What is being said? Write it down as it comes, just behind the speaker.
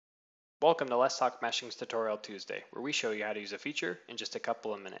Welcome to Let's Talk Meshing's Tutorial Tuesday, where we show you how to use a feature in just a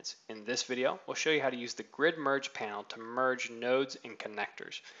couple of minutes. In this video, we'll show you how to use the Grid Merge panel to merge nodes and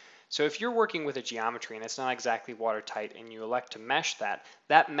connectors. So if you're working with a geometry and it's not exactly watertight and you elect to mesh that,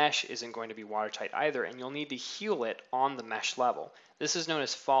 that mesh isn't going to be watertight either, and you'll need to heal it on the mesh level. This is known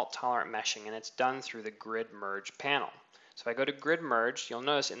as fault-tolerant meshing, and it's done through the Grid Merge panel. So if I go to Grid Merge, you'll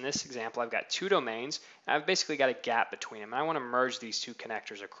notice in this example I've got two domains, and I've basically got a gap between them, and I want to merge these two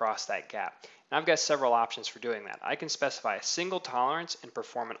connectors across that gap. And I've got several options for doing that. I can specify a single tolerance and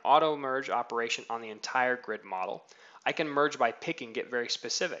perform an auto merge operation on the entire grid model. I can merge by picking, get very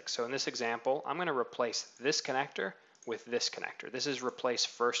specific. So in this example, I'm going to replace this connector with this connector. This is replace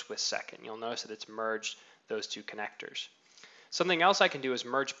first with second. You'll notice that it's merged those two connectors. Something else I can do is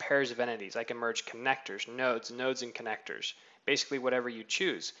merge pairs of entities. I can merge connectors, nodes and connectors. Basically whatever you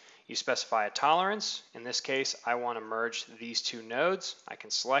choose. You specify a tolerance. In this case, I want to merge these two nodes. I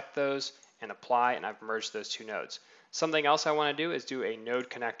can select those and apply, and I've merged those two nodes. Something else I want to do is do a node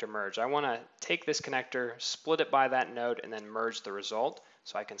connector merge. I want to take this connector, split it by that node, and then merge the result.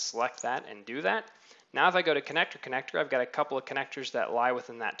 So I can select that and do that. Now if I go to connector, I've got a couple of connectors that lie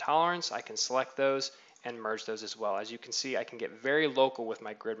within that tolerance. I can select those and merge those as well. As you can see, I can get very local with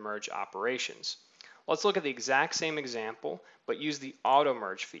my grid merge operations. Let's look at the exact same example, but use the auto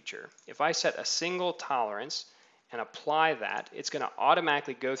merge feature. If I set a single tolerance and apply that, it's going to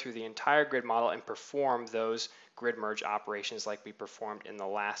automatically go through the entire grid model and perform those grid merge operations like we performed in the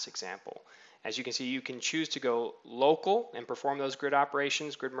last example. As you can see, you can choose to go local and perform those grid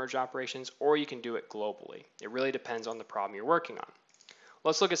merge operations, or you can do it globally. It really depends on the problem you're working on.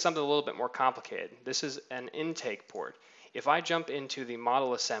 Let's look at something a little bit more complicated. This is an intake port. If I jump into the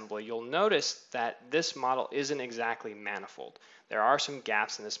model assembly, you'll notice that this model isn't exactly manifold. There are some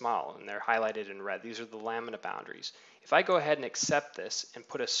gaps in this model, and they're highlighted in red. These are the lamina boundaries. If I go ahead and accept this and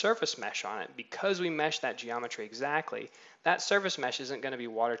put a surface mesh on it, because we mesh that geometry exactly, that surface mesh isn't going to be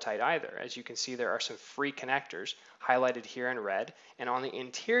watertight either. As you can see, there are some free connectors highlighted here in red, and on the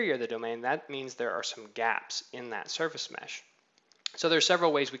interior of the domain, that means there are some gaps in that surface mesh. So there's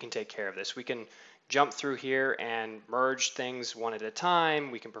several ways we can take care of this. We can jump through here and merge things one at a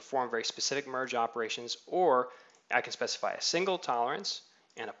time. We can perform very specific merge operations, or I can specify a single tolerance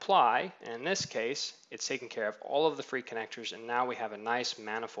and apply. And in this case, it's taking care of all of the free connectors, and now we have a nice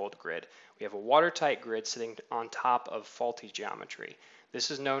manifold grid. We have a watertight grid sitting on top of faulty geometry.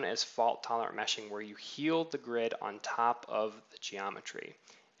 This is known as fault-tolerant meshing, where you heal the grid on top of the geometry.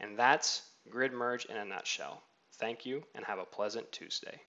 And that's grid merge in a nutshell. Thank you, and have a pleasant Tuesday.